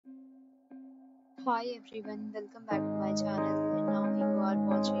Hi everyone, welcome back to my channel. And now you are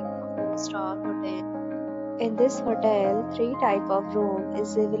watching a 4-star hotel. In this hotel, three type of room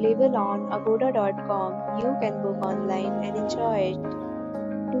is available on agoda.com. You can book online and enjoy it.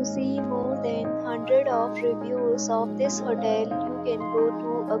 To see more than 100 of reviews of this hotel, you can go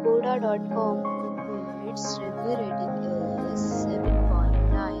to agoda.com. Its review rating is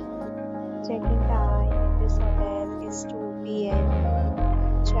 7.9. Check-in time in this hotel is 2 p.m.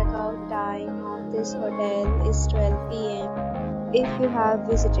 Check-out time of this hotel is 12 p.m. If you have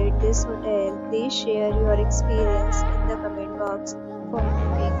visited this hotel, please share your experience in the comment box. For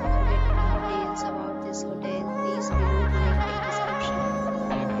booking or getting details about this hotel, please below the link in description.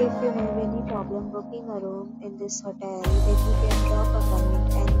 If you have any problem booking a room in this hotel, then you can drop a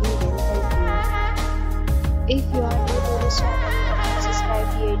comment and we will help you. If you are new to this channel or not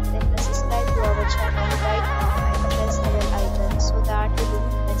subscribed yet, then subscribe to our channel right now and press the bell icon so that you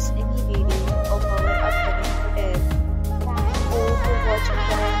don't